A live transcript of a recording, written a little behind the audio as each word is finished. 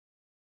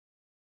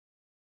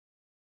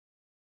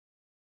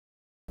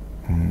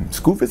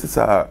School visits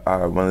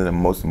are one of the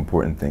most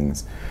important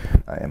things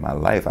in my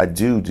life. I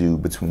do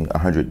between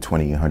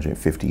 120 and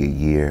 150 a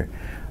year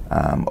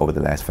over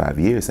the last 5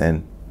 years.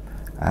 And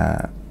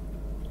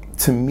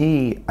to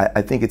me,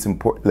 I think it's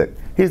important. Look,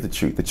 here's the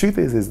truth. The truth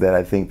is that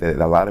I think that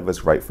a lot of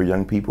us write for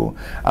young people.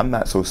 I'm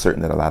not so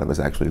certain that a lot of us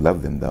actually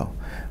love them, though.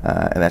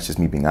 And that's just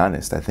me being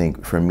honest. I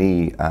think for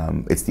me,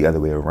 it's the other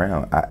way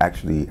around. I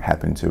actually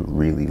happen to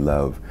really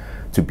love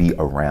to be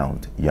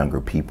around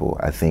younger people.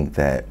 I think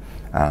that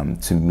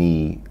to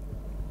me,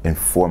 and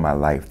for my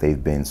life,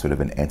 they've been sort of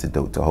an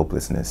antidote to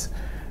hopelessness.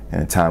 In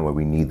a time where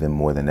we need them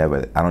more than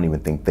ever, I don't even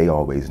think they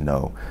always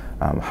know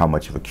how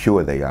much of a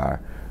cure they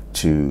are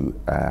to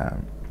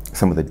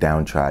some of the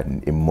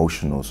downtrodden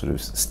emotional sort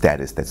of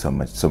status that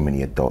so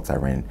many adults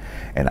are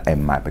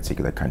in my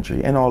particular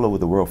country and all over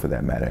the world for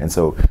that matter. And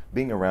so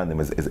being around them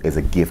is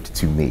a gift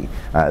to me.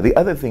 The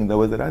other thing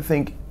though is that I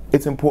think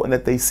it's important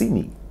that they see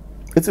me.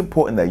 It's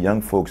important that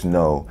young folks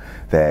know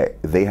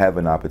that they have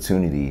an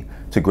opportunity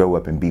to grow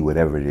up and be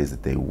whatever it is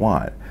that they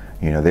want.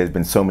 You know, there's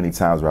been so many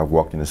times where I've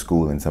walked into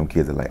school and some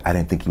kids are like, I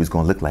didn't think he was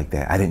going to look like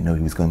that. I didn't know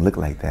he was going to look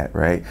like that,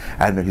 right?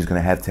 I didn't know he was going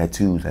to have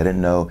tattoos. I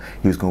didn't know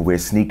he was going to wear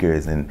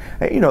sneakers and,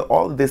 you know,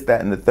 all of this, that,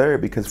 and the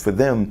third, because for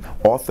them,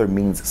 author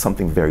means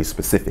something very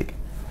specific.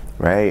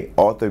 Right?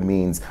 Author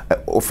means,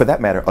 or for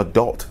that matter,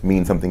 adult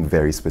means something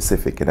very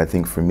specific. And I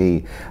think for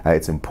me,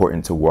 it's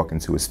important to walk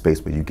into a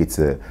space where you get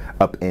to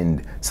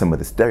upend some of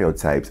the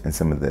stereotypes and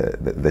some of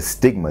the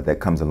stigma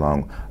that comes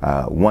along,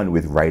 one,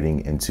 with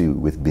writing, and two,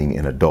 with being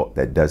an adult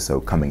that does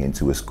so, coming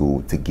into a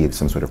school to give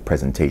some sort of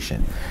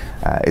presentation.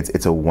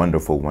 It's a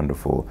wonderful,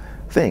 wonderful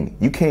thing.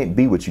 You can't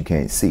be what you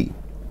can't see.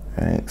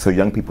 Right? So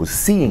young people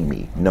seeing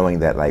me, knowing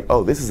that like,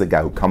 oh, this is a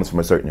guy who comes from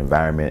a certain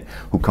environment,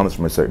 who comes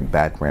from a certain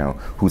background,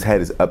 who's had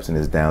his ups and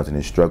his downs and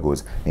his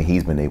struggles, and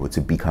he's been able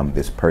to become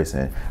this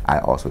person, I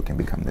also can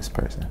become this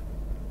person.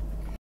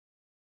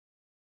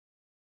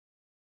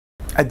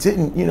 I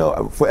didn't, you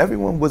know, For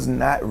Everyone was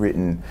not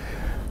written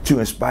to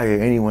inspire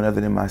anyone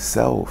other than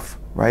myself.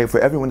 Right? For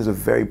Everyone is a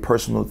very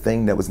personal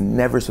thing that was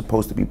never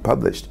supposed to be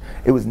published.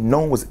 No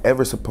one was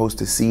ever supposed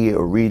to see it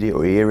or read it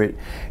or hear it.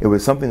 It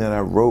was something that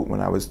I wrote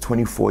when I was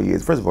 24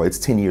 years. First of all, it's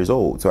 10 years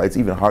old, so it's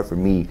even hard for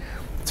me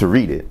to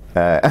read it,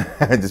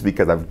 just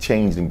because I've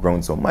changed and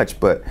grown so much.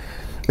 But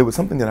it was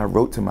something that I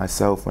wrote to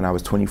myself when I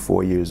was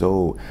 24 years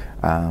old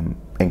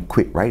and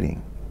quit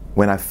writing.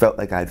 When I felt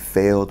like I'd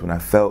failed, when I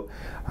felt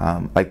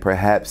like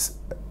perhaps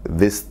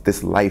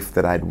this life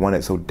that I'd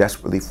wanted so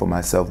desperately for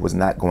myself was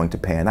not going to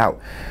pan out.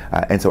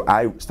 And so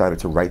I started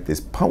to write this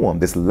poem,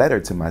 this letter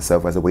to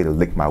myself as a way to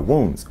lick my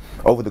wounds.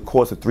 Over the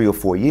course of 3 or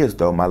 4 years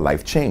though, my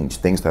life changed.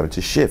 Things started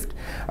to shift.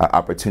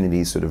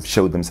 Opportunities sort of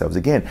showed themselves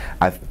again.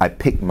 I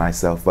picked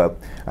myself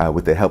up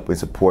with the help and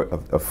support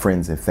of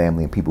friends and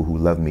family and people who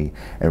love me,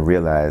 and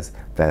realized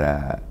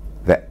that,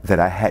 that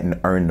I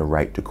hadn't earned the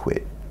right to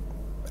quit.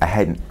 I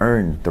hadn't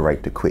earned the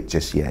right to quit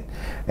just yet,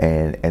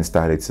 and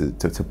started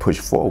to push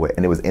forward.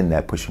 And it was in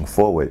that pushing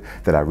forward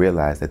that I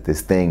realized that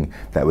this thing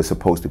that was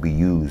supposed to be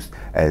used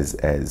as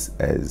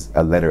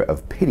a letter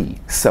of pity,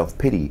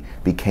 self-pity,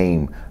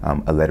 became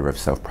a letter of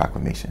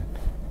self-proclamation.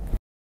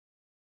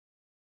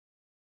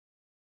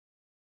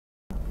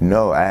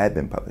 No, I had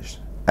been published.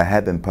 I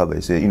had been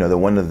published. You know,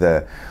 one of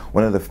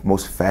the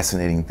most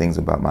fascinating things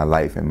about my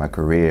life and my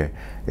career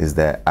is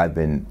that I've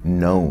been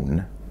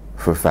known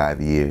for 5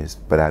 years,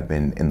 but I've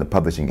been in the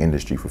publishing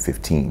industry for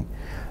 15.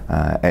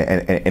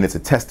 And it's a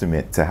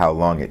testament to how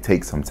long it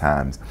takes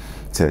sometimes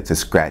to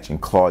scratch and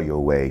claw your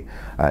way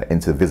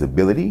into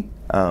visibility.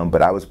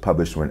 But I was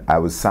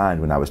signed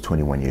when I was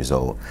 21 years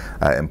old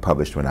and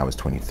published when I was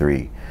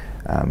 23.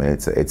 And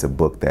it's a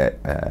book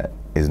that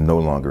is no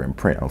longer in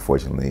print,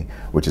 unfortunately,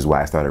 which is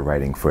why I started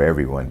writing For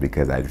Everyone,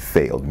 because I'd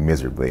failed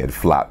miserably, I'd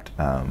flopped.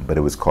 But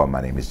it was called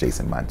My Name is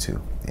Jason Montu.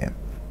 Yeah.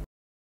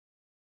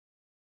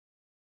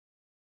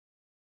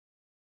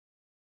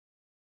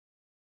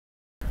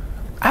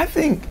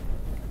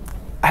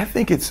 I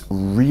think it's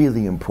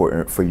really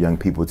important for young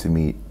people to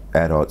meet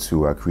adults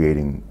who are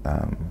creating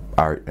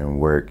art and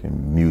work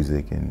and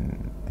music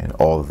and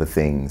all of the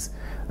things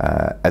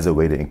as a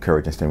way to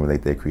encourage and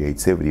stimulate their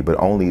creativity, but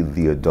only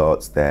the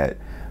adults that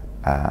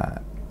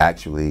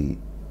actually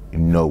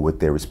know what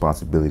their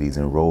responsibilities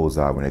and roles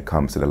are when it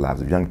comes to the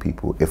lives of young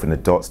people. If an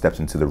adult steps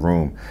into the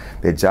room,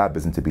 their job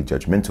isn't to be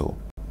judgmental.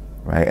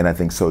 Right? And I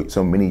think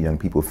so many young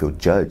people feel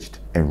judged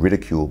and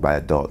ridiculed by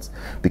adults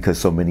because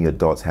so many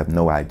adults have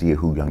no idea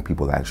who young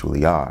people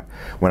actually are.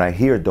 When I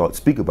hear adults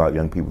speak about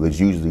young people,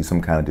 it's usually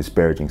some kind of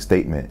disparaging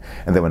statement.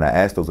 And then when I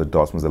ask those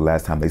adults when's the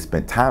last time they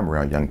spent time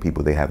around young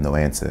people, they have no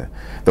answer.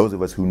 Those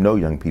of us who know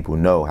young people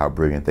know how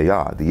brilliant they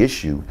are. The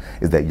issue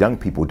is that young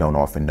people don't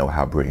often know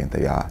how brilliant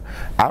they are.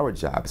 Our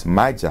jobs,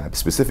 my job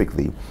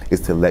specifically,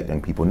 is to let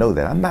young people know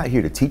that. I'm not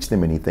here to teach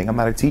them anything. I'm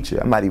not a teacher.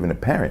 I'm not even a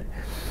parent.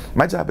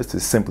 My job is to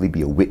simply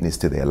be a witness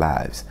to their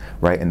lives,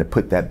 right? And to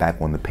put that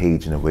back on the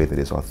page in a way that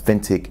is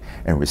authentic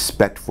and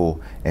respectful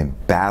and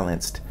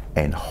balanced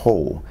and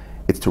whole.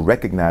 It's to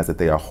recognize that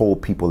they are whole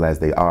people as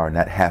they are,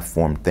 not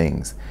half-formed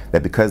things.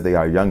 That because they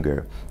are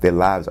younger, their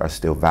lives are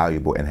still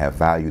valuable and have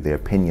value. Their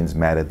opinions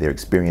matter, their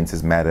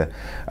experiences matter.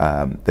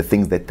 The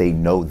things that they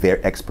know,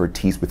 their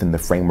expertise within the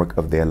framework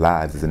of their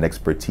lives is an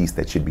expertise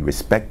that should be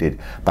respected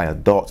by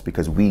adults,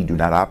 because we do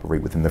not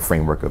operate within the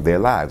framework of their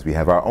lives. We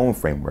have our own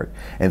framework,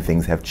 and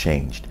things have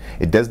changed.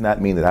 It does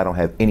not mean that I don't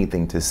have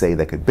anything to say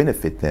that could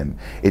benefit them.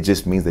 It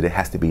just means that it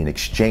has to be an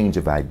exchange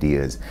of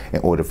ideas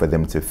in order for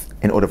them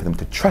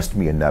to trust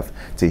me enough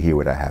to hear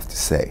what I have to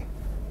say.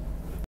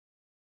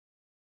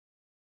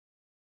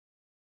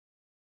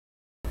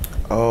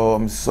 Oh,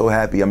 I'm so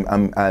happy.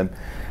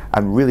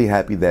 I'm really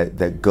happy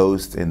that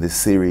Ghost in this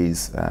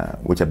series,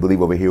 which I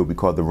believe over here will be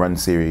called the Run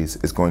series,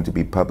 is going to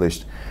be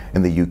published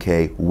in the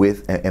UK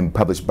and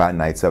published by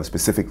Nights Up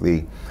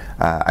specifically.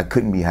 I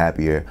couldn't be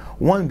happier.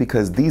 One,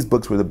 because these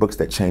books were the books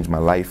that changed my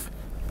life.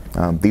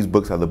 These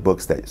books are the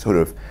books that sort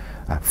of,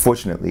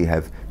 fortunately,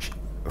 have,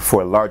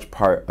 for a large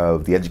part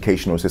of the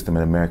educational system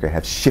in America,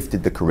 have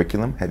shifted the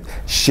curriculum, have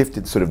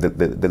shifted sort of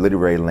the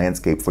literary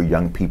landscape for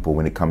young people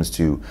when it comes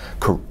to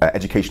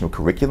educational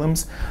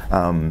curriculums.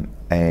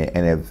 And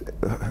have,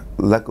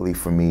 luckily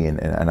for me,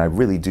 and I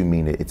really do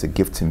mean it, it's a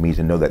gift to me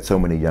to know that so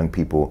many young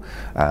people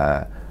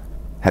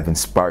have been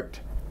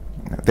sparked.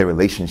 Their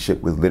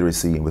relationship with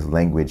literacy and with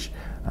language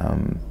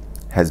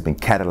has been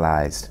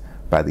catalyzed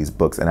by these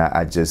books, and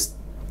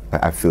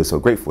I feel so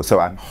grateful. So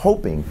I'm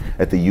hoping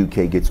that the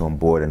UK gets on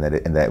board and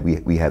that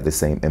we have the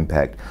same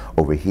impact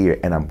over here.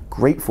 And I'm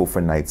grateful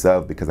for Nights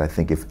Of, because I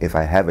think if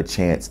I have a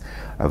chance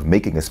of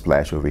making a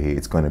splash over here,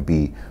 it's going to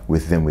be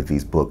with them, with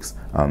these books,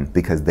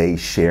 because they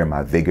share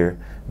my vigor,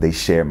 they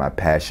share my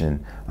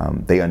passion,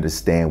 they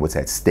understand what's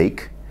at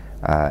stake.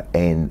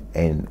 And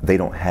they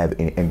don't have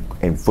any,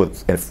 and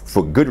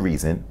for good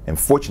reason, and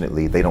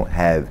fortunately, they don't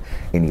have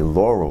any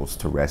laurels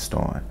to rest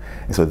on.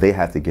 And so they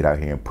have to get out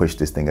here and push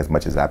this thing as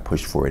much as I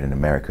pushed for it in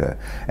America.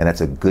 And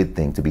that's a good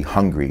thing, to be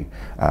hungry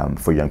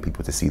for young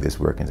people to see this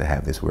work and to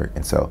have this work.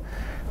 And so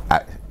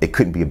it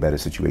couldn't be a better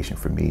situation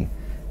for me.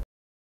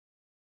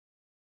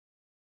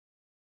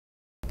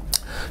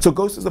 So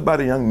Ghost is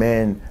about a young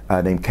man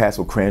named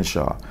Castle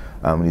Cranshaw.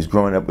 He's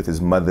growing up with his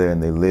mother,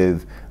 and they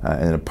live in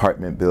an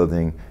apartment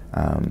building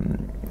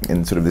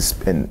in sort of this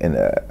in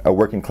a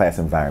working class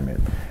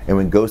environment. And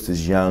when Ghost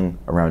is young,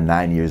 around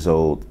 9 years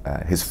old,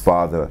 his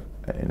father,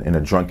 in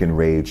a drunken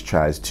rage,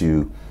 tries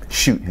to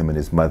shoot him and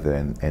his mother,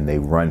 and they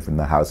run from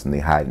the house and they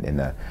hide in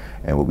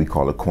what we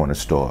call a corner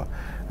store.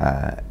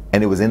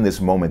 And it was in this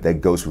moment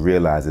that Ghost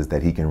realizes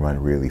that he can run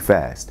really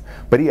fast.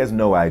 But he has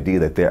no idea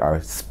that there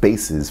are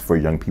spaces for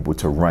young people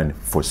to run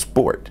for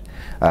sport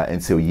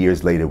until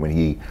years later, when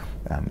he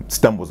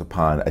stumbles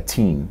upon a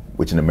team,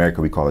 which in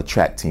America we call a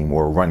track team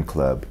or a run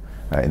club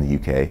in the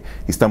UK.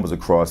 He stumbles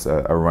across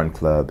a run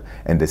club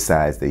and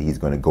decides that he's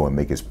going to go and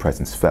make his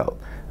presence felt.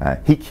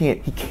 He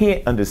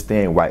can't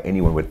understand why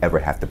anyone would ever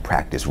have to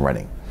practice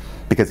running,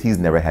 because he's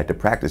never had to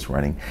practice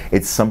running.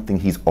 It's something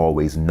he's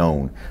always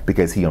known,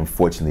 because he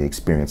unfortunately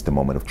experienced a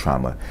moment of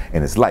trauma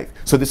in his life.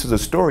 So this is a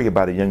story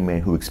about a young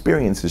man who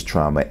experiences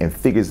trauma and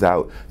figures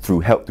out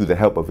through the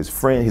help of his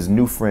friends, his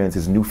new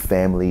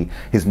family,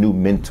 his new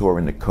mentor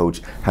and the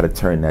coach, how to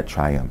turn that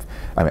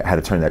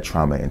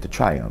trauma into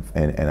triumph.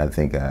 And I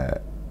think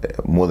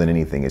more than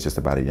anything, it's just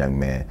about a young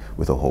man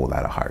with a whole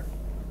lot of heart.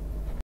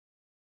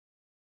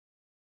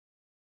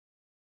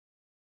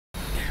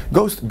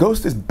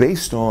 Ghost is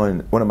based on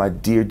one of my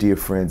dear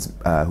friends,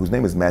 whose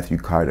name is Matthew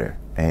Carter,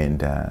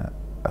 and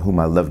whom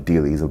I love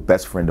dearly. He's a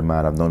best friend of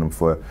mine. I've known him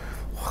for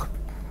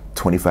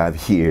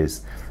 25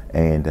 years,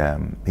 and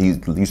he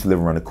used to live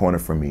around the corner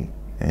from me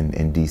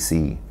in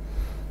DC.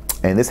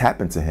 And this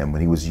happened to him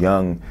when he was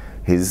young.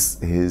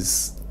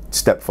 His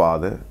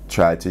stepfather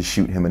tried to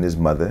shoot him and his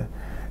mother,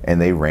 and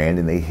they ran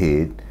and they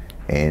hid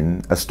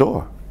in a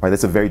store. Right?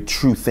 That's a very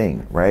true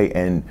thing, right?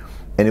 And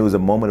it was a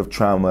moment of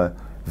trauma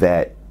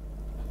that,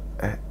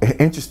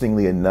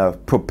 interestingly enough,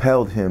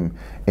 propelled him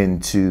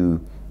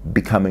into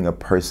becoming a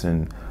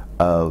person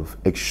of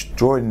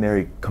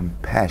extraordinary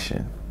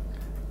compassion,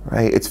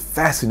 right? It's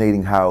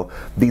fascinating how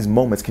these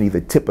moments can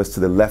either tip us to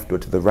the left or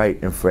to the right.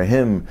 And for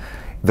him,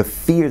 the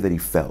fear that he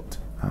felt,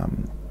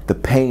 the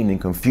pain and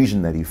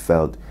confusion that he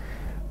felt,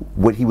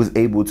 what he was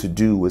able to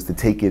do was to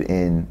take it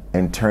in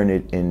and turn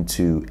it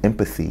into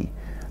empathy,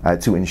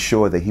 to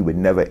ensure that he would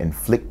never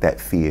inflict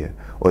that fear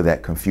or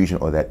that confusion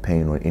or that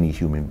pain on any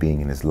human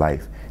being in his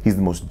life. He's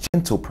the most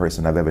gentle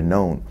person I've ever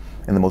known,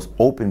 and the most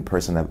open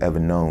person I've ever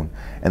known,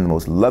 and the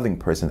most loving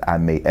person I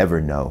may ever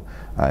know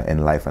in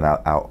life. And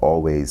I'll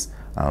always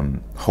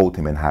hold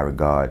him in high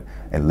regard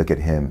and look at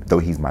him, though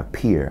he's my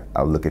peer,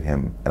 I'll look at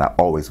him, and I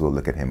always will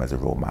look at him as a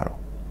role model.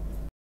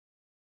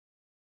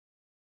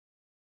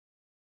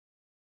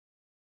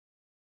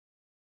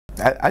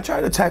 I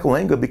try to tackle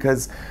anger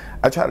because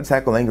I try to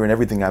tackle anger in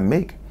everything I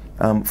make.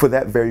 For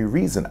that very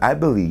reason, I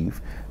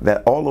believe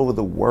that all over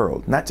the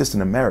world, not just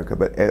in America,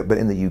 but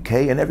in the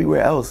UK and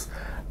everywhere else,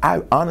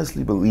 I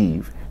honestly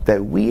believe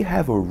that we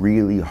have a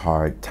really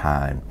hard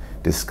time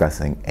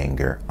discussing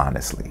anger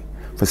honestly.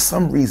 for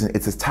some reason,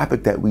 it's a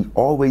topic that we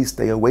always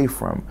stay away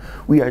from.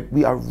 We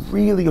are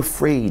really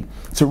afraid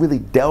to really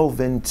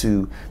delve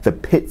into the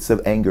pits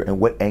of anger and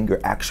what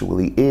anger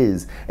actually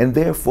is. And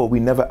therefore, we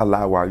never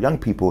allow our young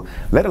people,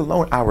 let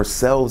alone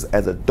ourselves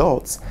as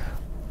adults,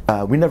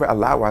 we never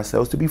allow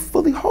ourselves to be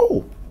fully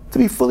whole, to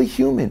be fully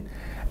human.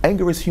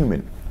 Anger is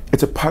human.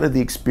 It's a part of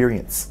the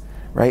experience,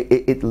 right?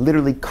 It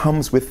literally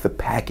comes with the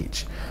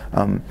package.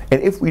 And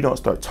if we don't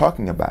start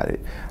talking about it,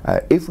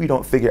 if we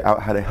don't figure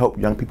out how to help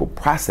young people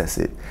process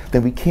it,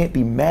 then we can't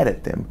be mad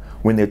at them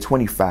when they're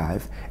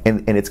 25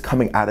 and it's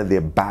coming out of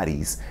their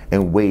bodies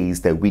in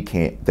ways that we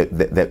can't,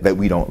 that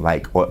we don't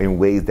like, or in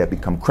ways that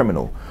become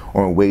criminal,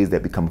 or in ways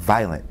that become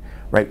violent,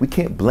 right? We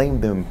can't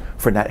blame them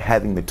for not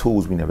having the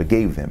tools we never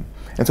gave them.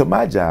 And so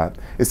my job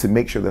is to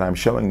make sure that I'm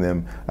showing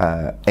them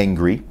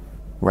angry,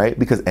 right?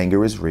 Because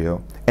anger is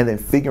real, and then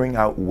figuring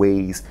out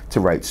ways to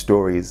write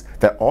stories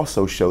that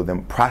also show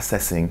them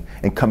processing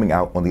and coming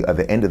out on the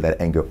other end of that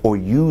anger, or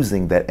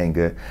using that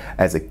anger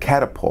as a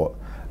catapult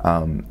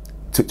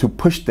to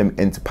push them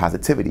into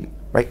positivity,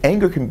 right?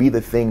 Anger can be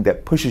the thing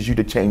that pushes you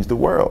to change the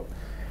world,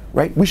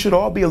 right? We should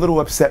all be a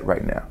little upset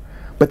right now,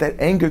 but that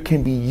anger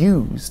can be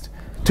used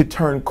to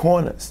turn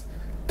corners,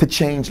 to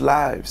change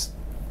lives,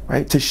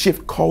 right? To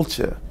shift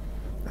culture,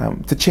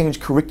 to change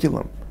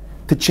curriculum,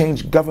 to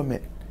change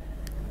government,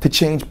 to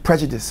change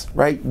prejudice,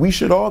 right? We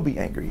should all be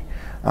angry.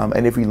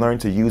 And if we learn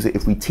to use it,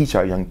 if we teach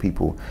our young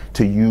people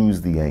to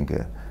use the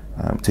anger,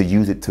 to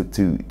use it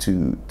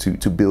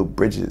to build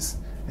bridges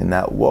and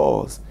not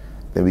walls,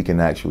 then we can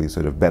actually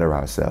sort of better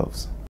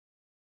ourselves.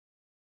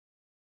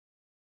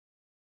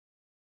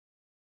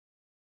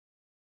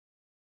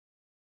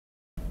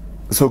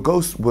 So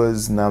Ghost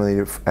was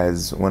nominated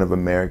as one of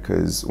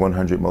America's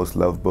 100 most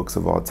loved books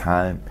of all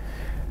time.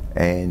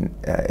 And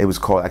it was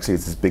called, actually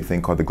it's this big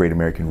thing called the Great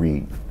American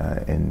Read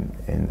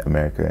in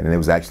America. And it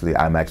was actually,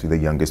 I'm actually the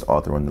youngest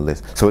author on the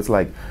list. So it's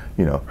like,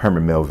 you know,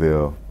 Herman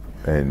Melville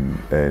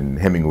and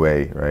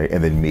Hemingway, right?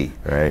 And then me,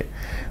 right?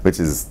 Which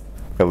is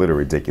a little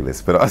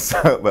ridiculous, but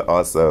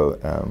also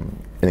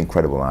an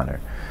incredible honor.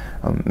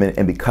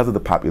 And because of the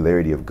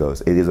popularity of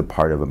Ghost, it is a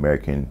part of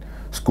American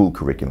school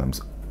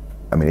curriculums.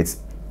 I mean, it's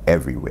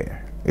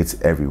everywhere.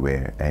 It's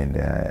everywhere.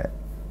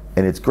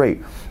 And it's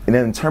great. And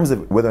then in terms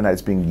of whether or not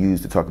it's being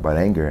used to talk about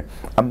anger,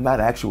 I'm not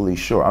actually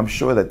sure. I'm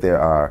sure that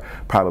there are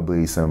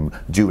probably some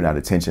juvenile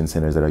detention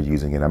centers that are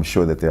using it. I'm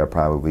sure that there are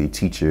probably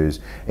teachers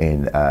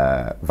in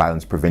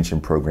violence prevention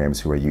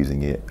programs who are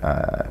using it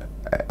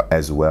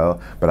as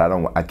well, but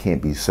I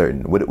can't be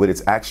certain. What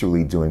it's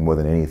actually doing more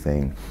than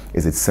anything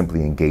is it's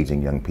simply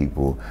engaging young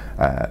people,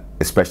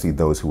 especially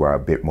those who are a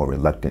bit more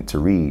reluctant to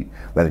read,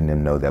 letting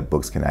them know that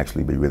books can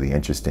actually be really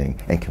interesting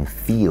and can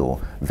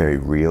feel very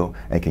real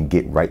and can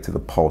get right to the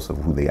pulse of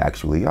who they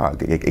actually are.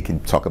 It can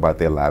talk about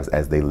their lives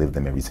as they live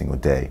them every single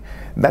day.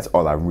 And that's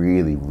all I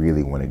really,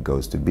 really want it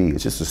Ghost to be.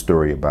 It's just a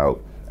story about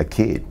a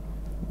kid.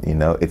 You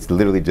know, it's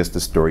literally just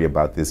a story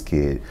about this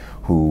kid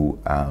who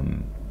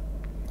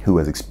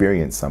has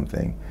experienced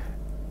something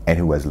and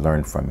who has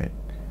learned from it,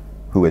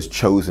 who has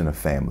chosen a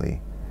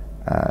family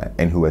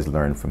and who has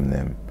learned from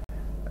them,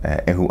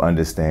 and who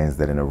understands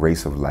that in a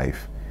race of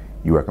life,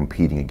 you are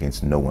competing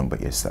against no one but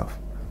yourself.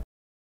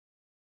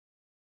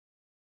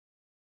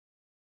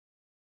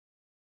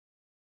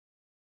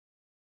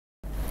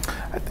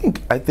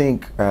 I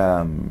think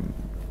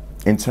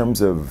in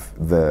terms of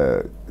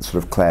the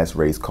sort of class,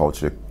 race,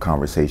 culture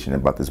conversation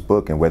about this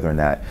book and whether or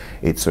not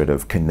it sort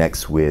of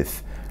connects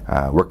with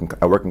a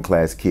working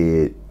class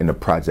kid in the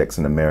projects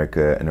in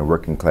America and a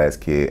working class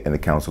kid in the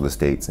Council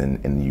Estates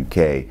in the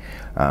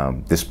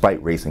UK,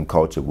 despite race and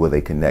culture, will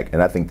they connect?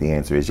 And I think the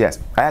answer is yes.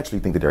 I actually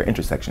think that there are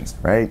intersections,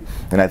 right?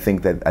 And I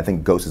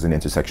think Ghost is an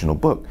intersectional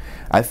book.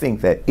 I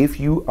think that if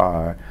you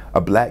are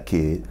a black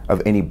kid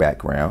of any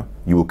background,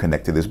 you will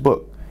connect to this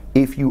book.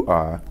 If you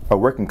are a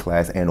working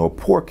class and or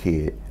poor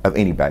kid of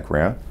any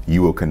background,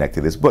 you will connect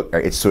to this book.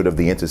 It's sort of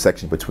the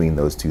intersection between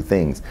those two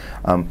things.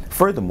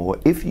 Furthermore,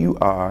 if you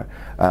are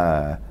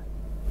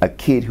a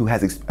kid who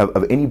has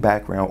of any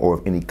background or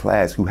of any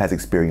class who has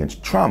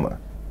experienced trauma,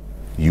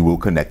 you will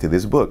connect to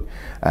this book.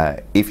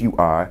 If you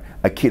are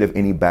a kid of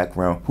any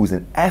background who's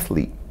an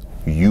athlete,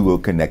 you will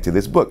connect to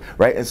this book,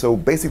 right? And so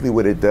basically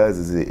what it does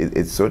is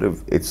it sort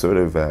of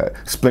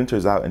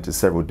splinters out into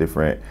several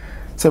different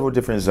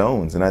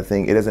zones. And I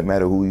think it doesn't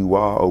matter who you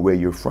are or where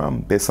you're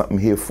from, there's something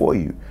here for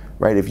you,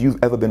 right? If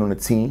you've ever been on a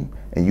team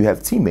and you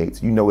have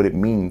teammates, you know what it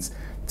means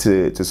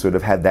to sort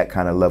of have that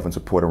kind of love and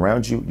support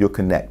around you. You'll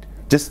connect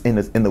just in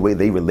the way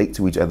they relate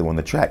to each other on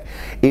the track.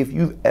 If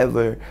you've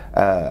ever,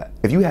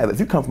 if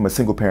you come from a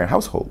single parent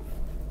household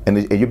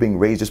and you're being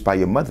raised just by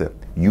your mother,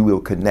 you will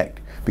connect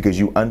because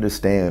you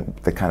understand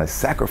the kind of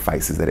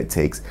sacrifices that it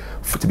takes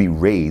to be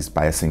raised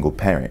by a single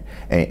parent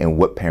and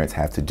what parents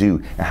have to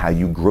do and how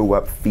you grow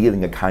up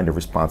feeling a kind of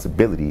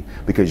responsibility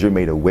because you're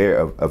made aware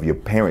of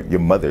your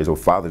mother's or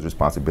father's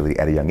responsibility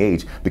at a young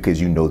age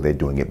because you know they're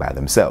doing it by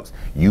themselves.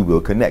 You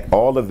will connect.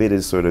 All of it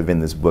is sort of in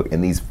this book.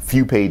 In these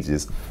few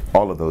pages,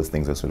 all of those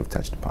things are sort of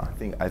touched upon.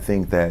 I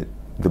think that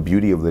the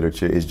beauty of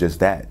literature is just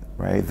that,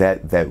 right?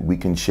 That we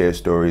can share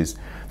stories,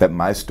 that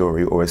my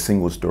story or a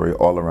single story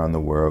all around the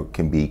world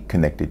can be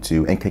connected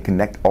to and can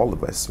connect all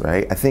of us,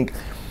 right? I think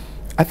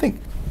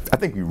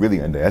we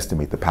really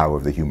underestimate the power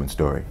of the human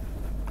story.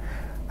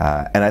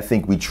 And I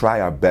think we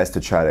try our best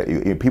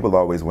to people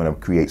always want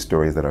to create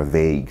stories that are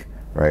vague,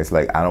 right? It's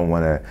like, I don't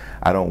want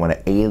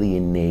to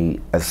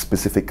alienate a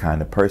specific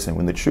kind of person,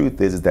 when the truth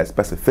is that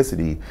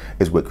specificity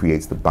is what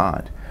creates the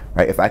bond,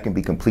 right? If I can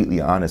be completely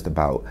honest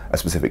about a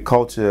specific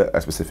culture, a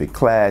specific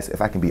class,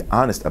 if I can be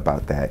honest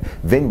about that,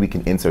 then we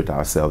can insert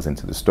ourselves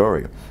into the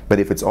story. But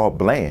if it's all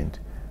bland,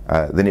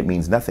 then it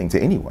means nothing to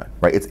anyone,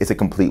 right? It's a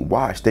complete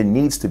wash. There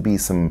needs to be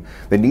some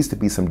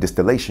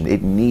distillation.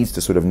 It needs to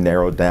sort of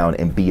narrow down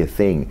and be a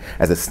thing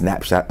as a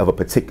snapshot of a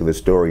particular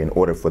story in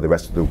order for the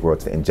rest of the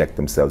world to inject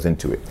themselves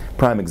into it.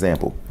 Prime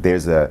example,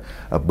 there's a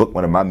book,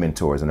 one of my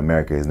mentors in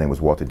America, his name was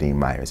Walter Dean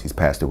Myers. He's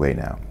passed away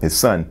now. His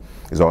son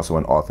is also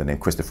an author named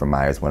Christopher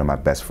Myers, one of my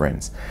best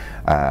friends.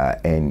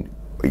 And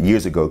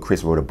years ago,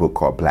 Chris wrote a book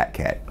called Black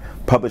Cat.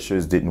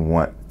 Publishers didn't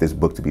want this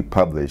book to be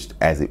published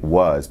as it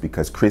was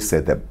because Chris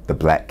said that the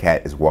black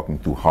cat is walking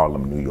through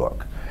Harlem, New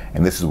York.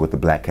 And this is what the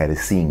black cat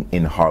is seeing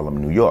in Harlem,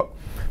 New York.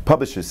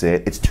 Publishers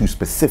said it's too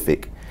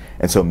specific,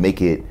 and so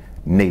make it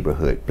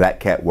neighborhood. Black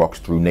cat walks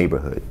through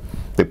neighborhood.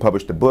 They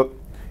published the book.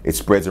 It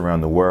spreads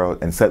around the world,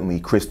 and suddenly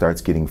Chris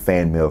starts getting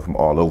fan mail from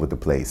all over the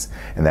place.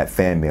 And that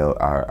fan mail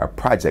are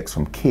projects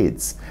from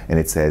kids. And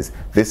it says,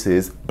 this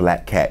is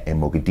Black Cat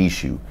in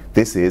Mogadishu.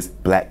 This is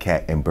Black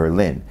Cat in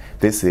Berlin.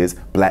 This is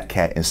Black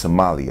Cat in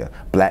Somalia.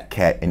 Black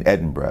Cat in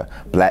Edinburgh.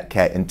 Black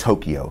Cat in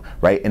Tokyo,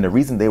 right? And the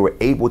reason they were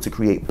able to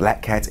create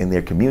black cats in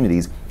their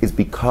communities is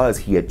because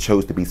he had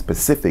chose to be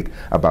specific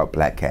about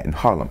Black Cat in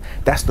Harlem.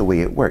 That's the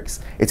way it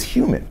works. It's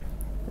human.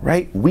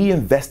 Right? We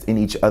invest in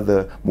each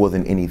other more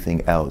than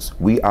anything else.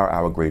 We are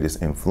our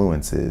greatest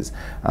influences,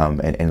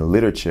 and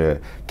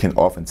literature can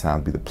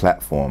oftentimes be the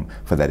platform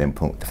for that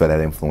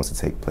influence to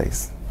take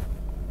place.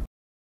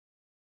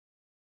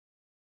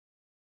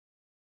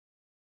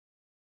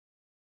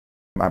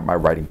 My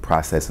writing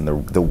process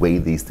and the way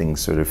these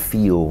things sort of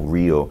feel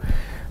real.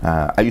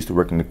 I used to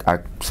work I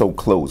sold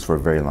clothes for a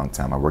very long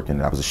time. I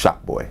was a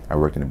shop boy. I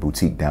worked in a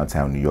boutique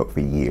downtown New York for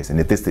years. And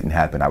if this didn't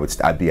happen,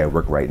 I'd be at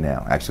work right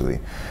now, actually,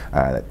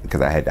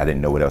 because I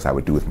didn't know what else I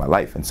would do with my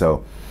life. And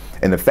so,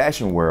 in the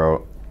fashion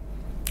world,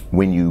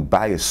 when you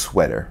buy a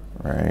sweater,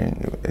 right,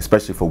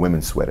 especially for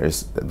women's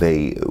sweaters,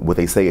 what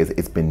they say is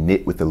it's been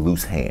knit with a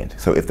loose hand.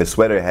 So if the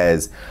sweater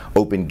has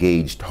open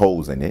gauged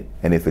holes in it,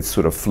 and if it's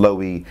sort of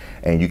flowy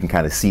and you can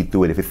kind of see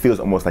through it, if it feels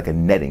almost like a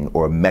netting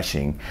or a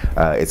meshing,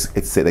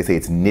 they say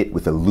it's knit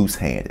with a loose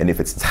hand. And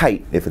if it's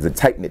tight, if it's a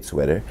tight knit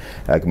sweater,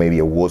 like maybe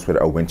a wool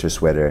sweater or winter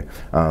sweater,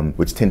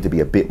 which tend to be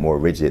a bit more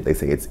rigid, they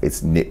say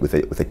it's knit with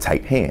a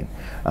tight hand.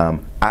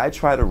 I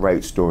try to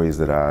write stories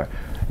that are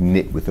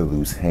knit with a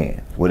loose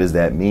hand. What does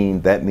that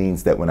mean? That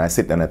means that when I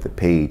sit down at the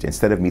page,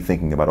 instead of me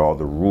thinking about all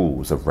the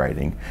rules of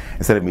writing,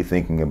 instead of me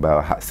thinking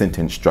about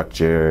sentence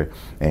structure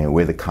and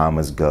where the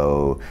commas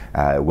go,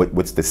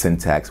 what's the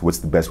syntax, what's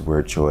the best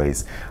word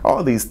choice,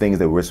 all these things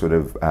that we're sort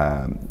of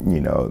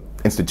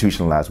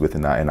institutionalized with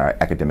in our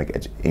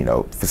academic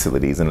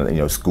facilities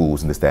and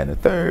schools and this, that, and the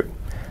third,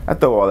 I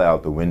throw all that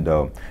out the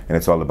window, and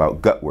it's all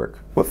about gut work.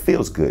 What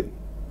feels good?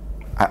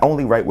 I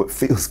only write what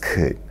feels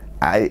good.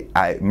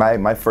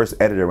 My first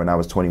editor when I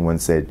was 21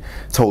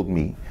 told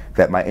me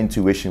that my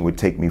intuition would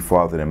take me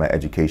farther than my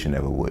education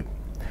ever would.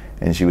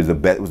 And it was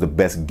the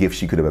best gift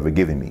she could have ever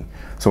given me.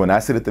 So when I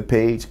sit at the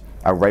page,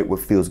 I write what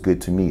feels good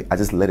to me. I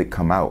just let it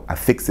come out. I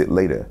fix it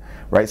later,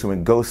 right? So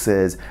when Ghost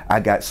says, I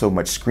got so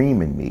much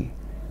scream in me,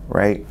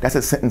 right? That's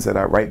a sentence that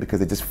I write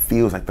because it just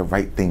feels like the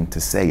right thing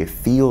to say. It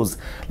feels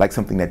like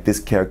something that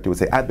this character would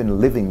say. I've been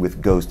living with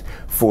Ghost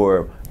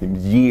for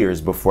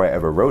years before I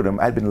ever wrote him.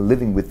 I've been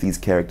living with these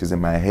characters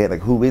in my head. Like,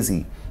 who is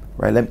he?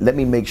 Right? Let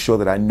me make sure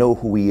that I know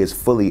who he is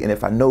fully. And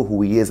if I know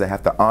who he is, I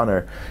have to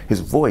honor his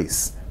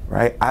voice,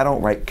 right? I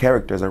don't write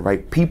characters, I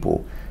write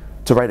people.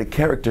 To write a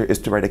character is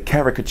to write a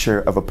caricature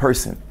of a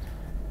person.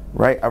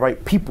 Right? I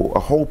write people, a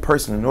whole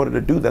person. In order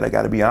to do that, I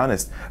got to be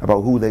honest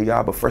about who they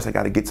are, but first I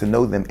got to get to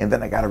know them, and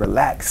then I got to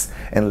relax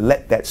and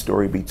let that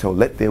story be told.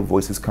 Let their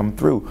voices come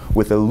through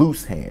with a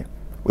loose hand.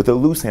 With a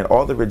loose hand.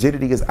 All the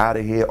rigidity is out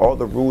of here. All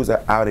the rules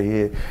are out of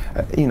here.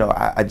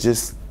 I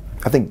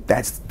think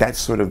that's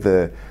sort of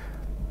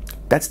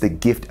that's the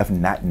gift of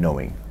not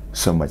knowing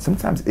so much.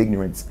 Sometimes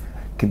ignorance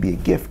can be a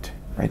gift.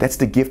 Right? That's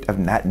the gift of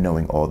not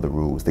knowing all the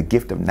rules, the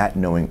gift of not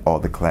knowing all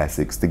the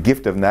classics, the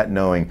gift of not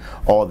knowing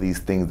all these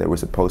things that we're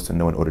supposed to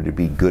know in order to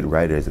be good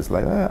writers. It's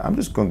like, I'm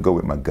just going to go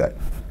with my gut.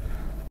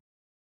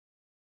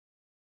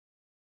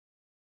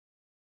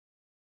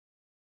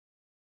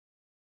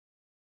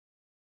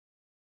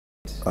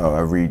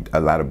 I read a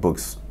lot of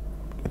books,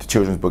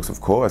 children's books,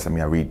 of course. I mean,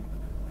 I read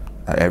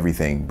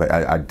everything, but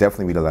I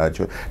definitely read a lot of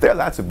children. There are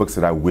lots of books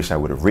that I wish I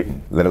would have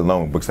written, let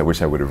alone books I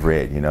wish I would have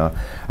read,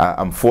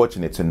 I'm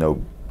fortunate to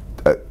know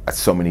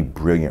so many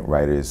brilliant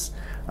writers.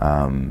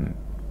 I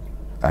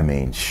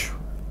mean,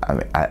 I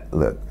mean,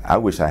 look, I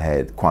wish I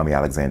had Kwame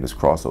Alexander's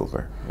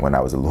crossover when I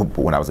was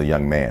a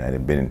young man. It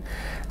had been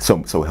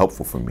so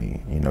helpful for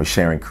me. You know,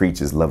 Sharon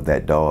Creech's Love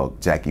That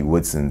Dog, Jackie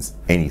Woodson's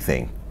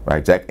Anything,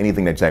 right?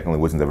 Anything that Jacqueline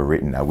Woodson's ever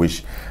written. I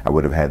wish I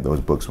would have had those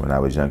books when I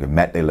was younger.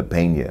 Matt De La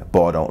Pena,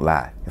 Ball Don't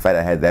Lie. If I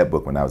had had that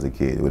book when I was a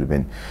kid, it would have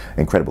been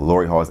incredible.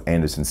 Lori Halls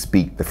Anderson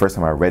Speak. The first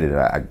time I read it,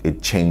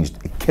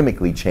 it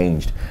chemically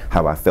changed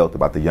how I felt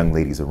about the young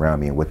ladies around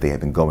me and what they had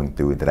been going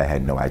through that I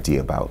had no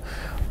idea about.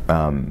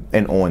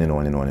 And on and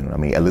on and on and on. I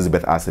mean,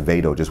 Elizabeth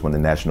Acevedo just won the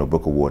National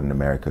Book Award in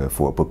America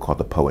for a book called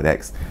The Poet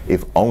X.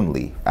 If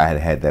only I had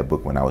had that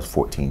book when I was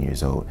 14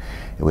 years old,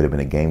 it would have been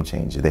a game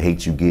changer. The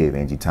Hate You Give,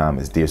 Angie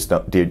Thomas,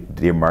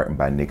 Dear Martin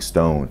by Nick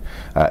Stone,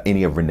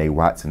 any of Renee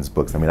Watson's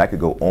books. I mean, I could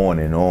go on,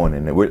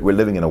 and we're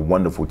living in a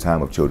wonderful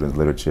time of children's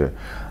literature,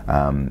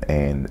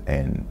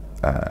 and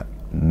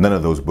none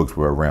of those books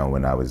were around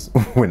when I was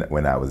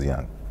when I was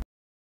young.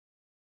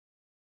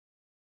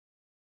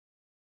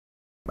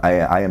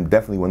 I am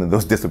definitely one of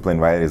those disciplined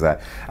writers.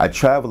 I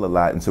travel a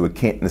lot, and so it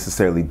can't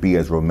necessarily be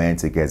as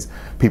romantic as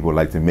people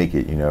like to make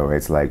it. You know,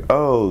 it's like,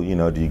 oh, you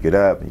know, do you get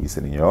up and you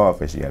sit in your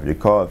office, you have your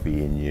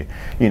coffee, and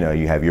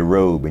you have your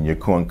robe and your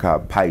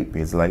corncob pipe.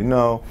 It's like,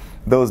 no,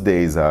 those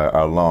days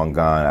are long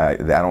gone. I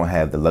don't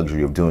have the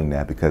luxury of doing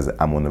that because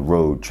I'm on the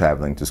road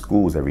traveling to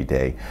schools every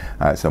day.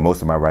 So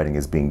most of my writing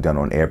is being done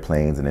on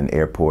airplanes and in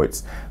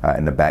airports,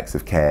 in the backs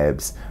of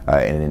cabs,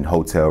 and in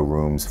hotel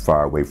rooms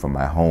far away from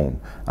my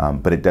home.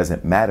 But it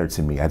doesn't matter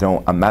to me.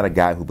 I'm not a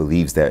guy who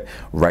believes that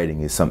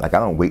writing is something, like I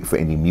don't wait for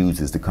any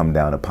muses to come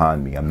down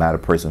upon me. I'm not a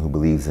person who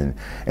believes in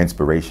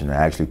inspiration. I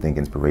actually think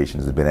inspiration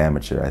is a bit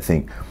amateur. I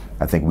think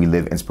we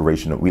live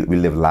inspirational, we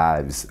live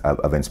lives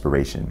of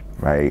inspiration,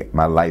 right?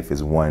 My life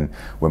is one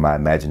where my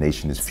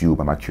imagination is fueled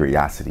by my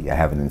curiosity. I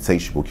have an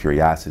insatiable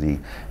curiosity,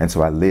 and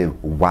so I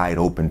live wide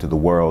open to the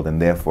world,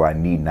 and therefore I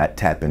need not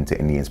tap into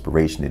any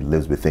inspiration. It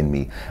lives within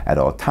me at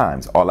all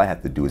times. All I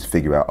have to do is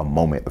figure out a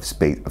moment of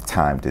space, of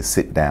time to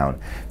sit down,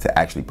 to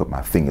actually put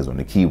my fingers on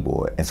the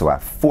keyboard. And so I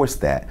force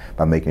that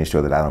by making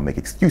sure that I don't make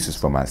excuses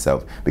for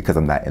myself because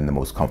I'm not in the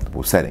most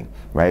comfortable setting,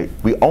 right?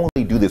 We only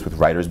do this with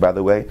writers, by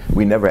the way.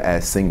 We never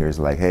ask singers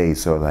like, hey,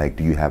 so like,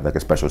 do you have like a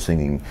special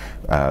singing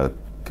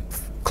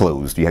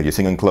clothes? Do you have your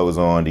singing clothes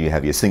on? Do you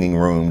have your singing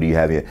room? Do you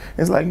have your,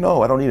 it's like,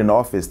 no, I don't need an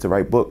office to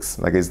write books.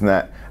 Like, it's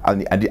not, I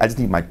just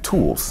need my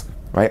tools,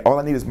 right? All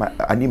I need is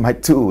I need my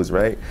tools,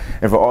 right?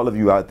 And for all of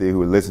you out there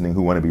who are listening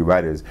who want to be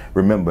writers,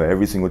 remember,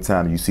 every single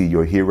time you see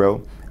your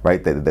hero,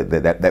 right,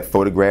 that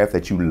photograph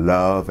that you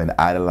love and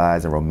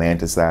idolize and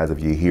romanticize of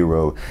your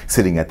hero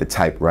sitting at the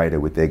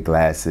typewriter with their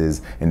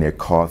glasses and their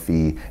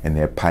coffee and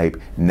their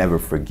pipe, never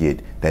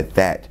forget that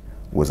that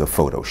was a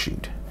photo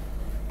shoot.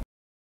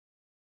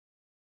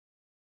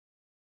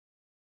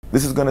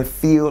 This is gonna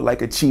feel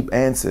like a cheap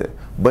answer,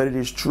 but it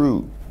is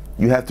true.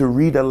 You have to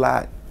read a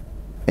lot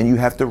and you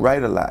have to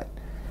write a lot.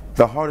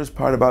 The hardest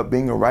part about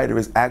being a writer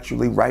is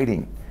actually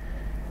writing.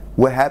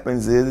 What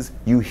happens is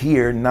you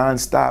hear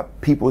nonstop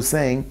people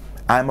saying,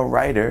 I'm a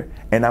writer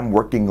and I'm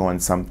working on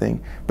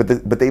something, but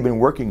they've been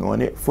working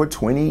on it for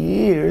 20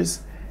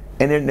 years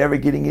and they're never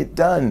getting it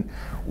done.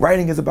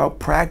 Writing is about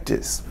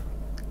practice.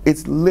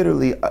 It's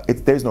literally,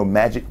 there's no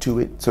magic to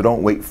it, so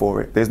don't wait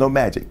for it. There's no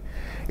magic.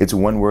 It's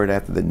one word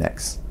after the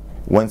next,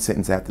 one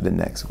sentence after the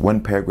next,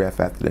 one paragraph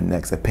after the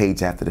next, a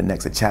page after the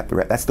next, a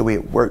chapter. That's the way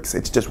it works.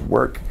 It's just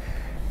work.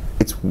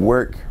 It's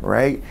work,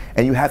 right?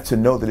 And you have to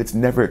know that it's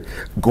never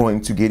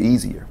going to get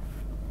easier.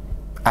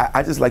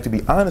 I just like to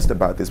be honest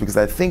about this because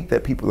I think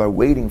that people are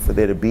waiting for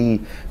there to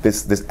be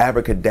this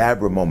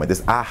abracadabra moment,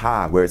 this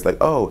aha, where it's like,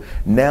 oh,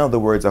 now the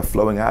words are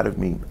flowing out of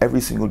me. Every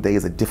single day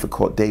is a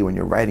difficult day when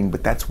you're writing,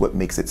 but that's what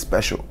makes it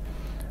special,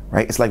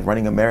 right? It's like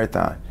running a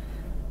marathon,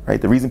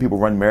 right? The reason people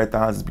run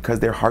marathons is because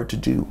they're hard to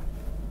do.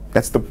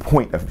 That's the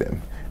point of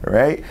them,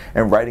 right?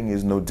 And writing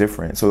is no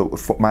different. So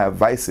my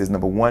advice is,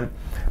 number one,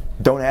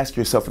 don't ask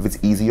yourself if it's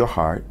easy or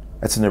hard.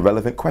 That's an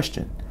irrelevant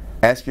question.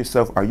 Ask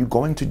yourself, are you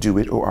going to do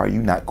it or are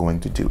you not going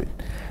to do it?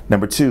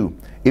 Number two,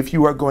 if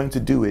you are going to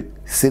do it,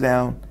 sit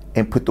down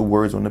and put the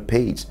words on the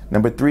page.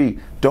 Number three,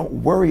 don't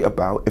worry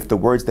about if the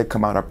words that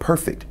come out are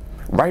perfect.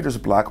 Writer's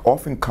block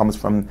often comes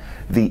from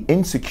the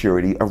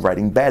insecurity of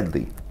writing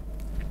badly.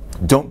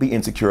 Don't be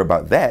insecure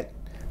about that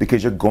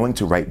because you're going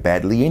to write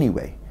badly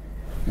anyway.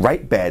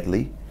 Write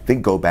badly,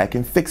 then go back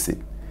and fix it.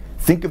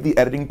 Think of the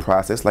editing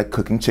process like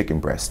cooking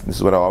chicken breast. This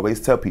is what I always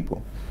tell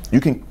people. You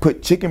can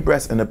put chicken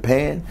breast in a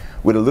pan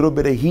with a little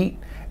bit of heat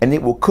and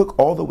it will cook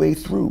all the way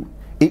through.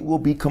 It will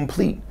be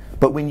complete.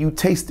 But when you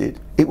taste it,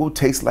 it will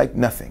taste like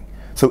nothing.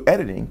 So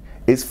editing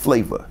is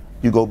flavor.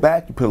 You go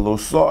back, you put a little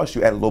sauce,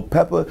 you add a little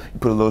pepper, you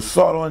put a little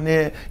salt on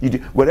there, you do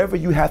whatever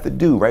you have to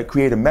do, right?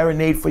 Create a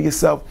marinade for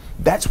yourself.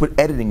 That's what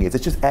editing is.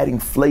 It's just adding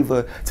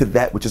flavor to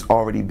that which has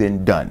already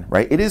been done,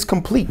 right? It is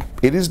complete,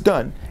 it is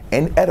done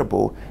and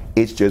edible,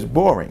 it's just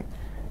boring.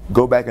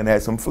 Go back and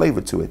add some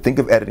flavor to it. Think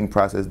of editing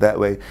process that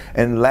way.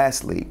 And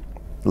lastly,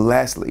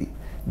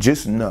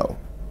 just know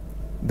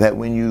that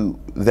when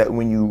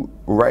you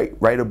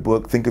write a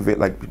book, think of it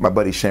like my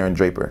buddy Sharon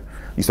Draper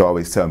used to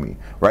always tell me,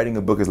 writing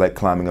a book is like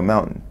climbing a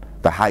mountain.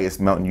 the highest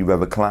mountain you've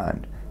ever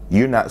climbed.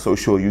 You're not so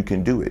sure you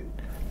can do it.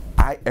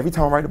 Every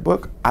time I write a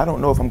book, I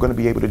don't know if I'm going to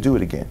be able to do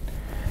it again.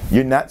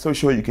 You're not so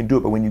sure you can do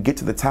it, but when you get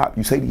to the top,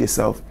 you say to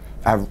yourself,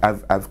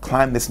 I've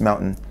climbed this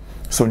mountain,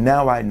 so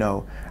now I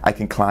know I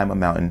can climb a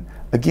mountain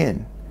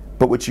again.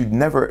 But what you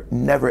never,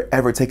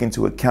 ever take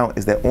into account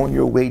is that on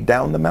your way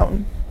down the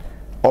mountain,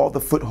 all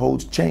the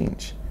footholds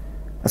change.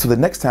 And so the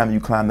next time you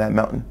climb that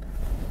mountain,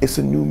 it's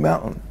a new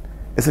mountain.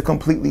 It's a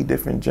completely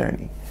different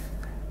journey.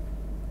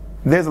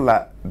 There's a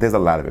lot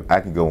of it. I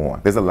can go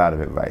on. There's a lot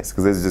of advice,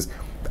 because there's just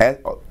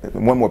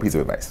one more piece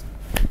of advice.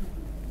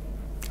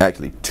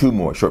 Actually, two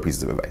more short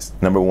pieces of advice.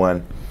 Number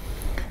one,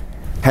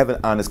 have an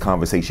honest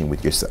conversation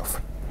with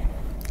yourself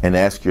and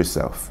ask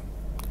yourself,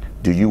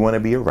 do you want to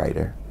be a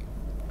writer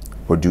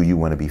or do you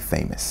want to be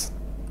famous?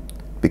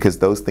 Because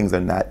those things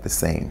are not the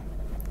same.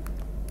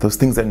 Those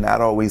things are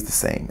not always the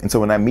same. And so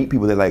when I meet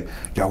people, they're like,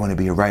 yo, I want to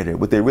be a writer.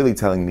 What they're really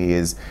telling me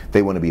is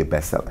they want to be a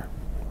bestseller.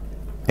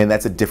 And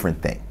that's a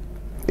different thing.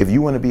 If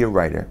you want to be a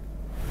writer,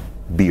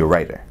 be a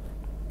writer.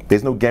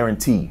 There's no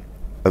guarantee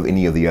of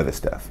any of the other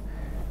stuff.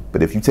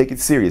 But if you take it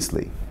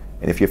seriously,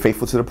 and if you're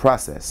faithful to the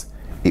process,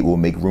 it will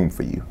make room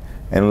for you.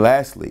 And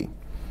lastly,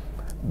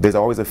 there's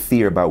always a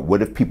fear about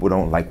what if people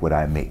don't like what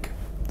I make?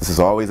 This is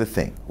always a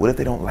thing. What if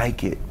they don't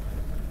like it?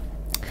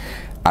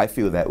 I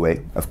feel that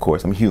way. Of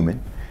course, I'm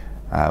human.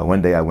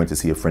 One day I went to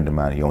see a friend of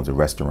mine. He owns a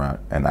restaurant,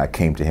 and I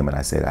came to him and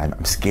I said,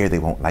 I'm scared they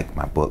won't like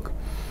my book.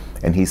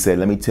 And he said,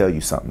 let me tell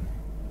you something.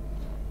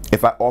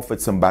 If I offered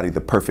somebody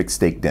the perfect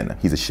steak dinner,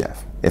 he's a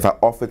chef. If I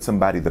offered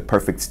somebody the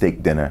perfect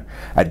steak dinner,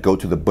 I'd go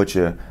to the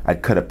butcher,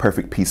 I'd cut a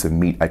perfect piece of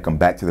meat, I'd come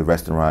back to the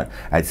restaurant,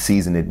 I'd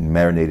season it and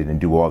marinate it and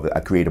do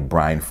I'd create a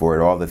brine for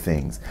it, all the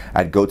things.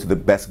 I'd go to the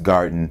best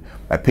garden,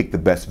 I'd pick the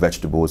best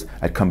vegetables,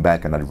 I'd come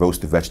back and I'd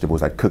roast the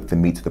vegetables, I'd cook the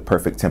meat to the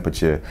perfect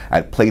temperature,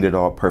 I'd plate it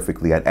all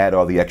perfectly, I'd add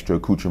all the extra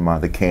accoutrement,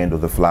 the candle,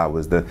 the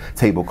flowers, the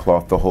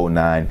tablecloth, the whole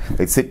nine.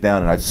 They'd sit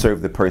down and I'd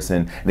serve the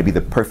person, and it'd be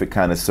the perfect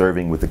kind of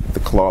serving with the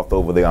cloth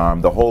over the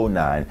arm, the whole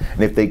nine.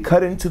 And if they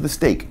cut into the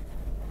steak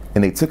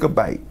and they took a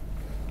bite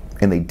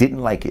and they didn't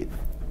like it,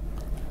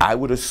 I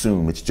would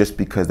assume it's just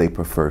because they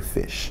prefer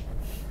fish,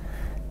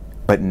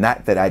 but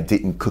not that I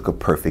didn't cook a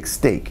perfect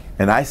steak.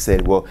 And I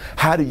said, well,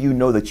 how do you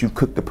know that you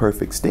cooked the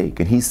perfect steak?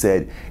 And he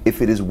said,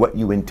 if it is what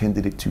you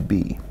intended it to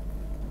be,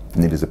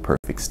 then it is a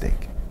perfect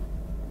steak.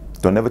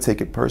 Don't ever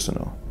take it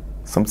personal.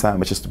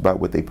 Sometimes it's just about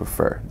what they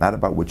prefer, not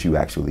about what you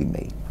actually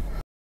made.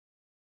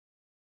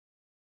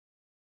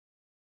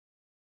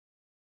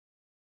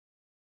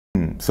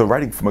 So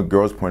writing from a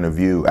girl's point of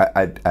view,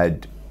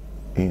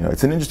 you know,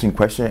 it's an interesting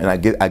question, and I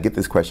get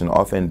this question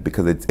often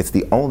because it's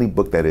the only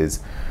book that is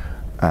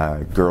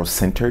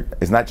girl-centered.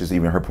 It's not just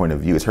even her point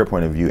of view, it's her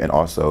point of view, and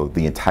also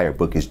the entire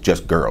book is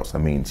just girls. I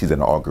mean, she's in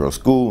an all-girls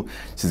school,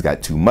 she's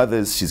got 2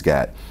 mothers, she's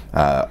got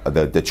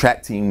the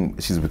track team,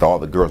 she's with all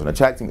the girls on the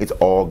track team.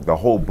 The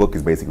whole book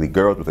is basically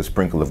girls with a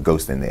sprinkle of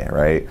ghost in there,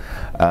 right?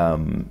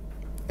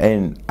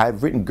 And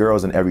I've written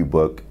girls in every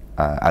book.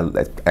 I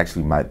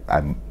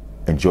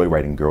enjoy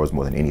writing girls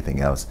more than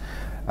anything else.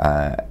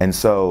 And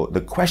so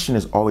the question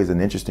is always an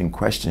interesting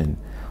question,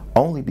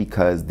 only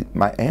because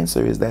my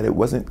answer is that it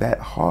wasn't that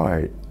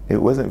hard.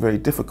 It wasn't very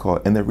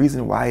difficult. And the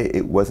reason why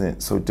it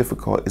wasn't so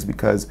difficult is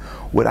because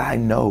what I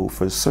know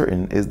for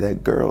certain is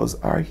that girls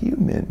are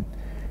human.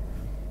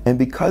 And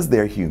because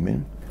they're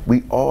human,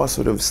 we all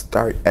sort of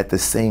start at the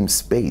same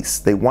space.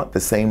 They want the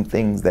same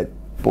things that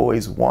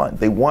boys want.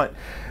 They want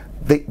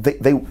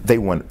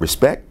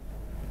respect,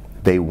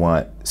 they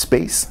want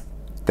space,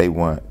 they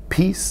want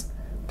peace,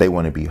 they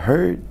want to be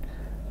heard.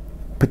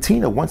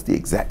 Patina wants the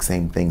exact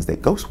same things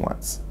that Ghost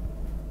wants.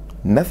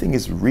 Nothing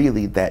is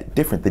really that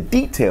different. The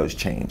details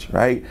change,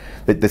 right?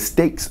 The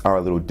stakes are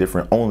a little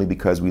different only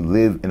because we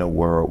live in a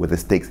world where the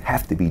stakes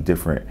have to be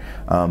different.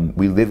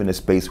 We live in a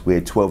space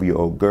where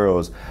 12-year-old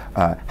girls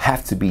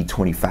have to be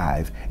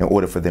 25 in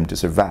order for them to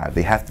survive.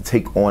 They have to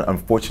take on,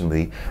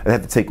 unfortunately, they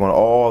have to take on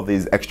all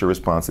these extra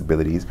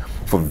responsibilities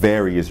for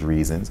various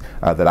reasons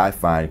that I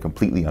find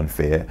completely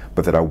unfair,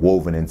 but that are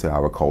woven into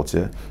our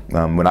culture.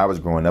 When I was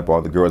growing up,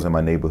 all the girls in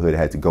my neighborhood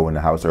had to go in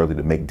the house early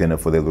to make dinner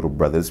for their little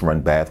brothers,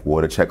 run bath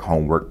water, check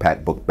homework,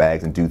 pack book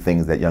bags, and do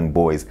things that young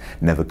boys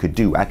never could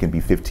do. I can be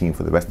 15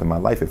 for the rest of my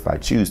life if I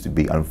choose to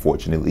be,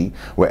 unfortunately,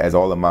 whereas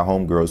all of my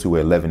homegirls who were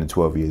 11 and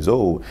 12 years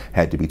old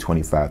had to be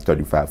 25,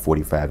 35,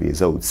 45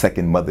 years old,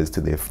 second mothers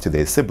to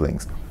their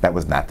siblings. That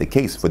was not the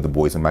case for the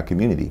boys in my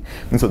community.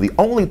 And so the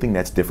only thing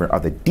that's different are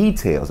the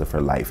details of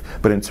her life,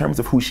 but in terms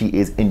of who she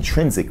is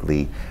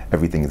intrinsically,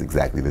 everything is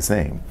exactly the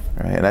same.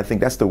 Right? And I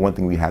think that's the one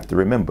thing we have to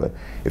remember.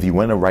 If you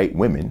want to write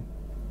women,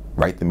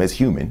 write them as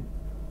human,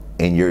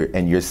 and you're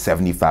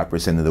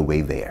 75% of the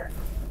way there.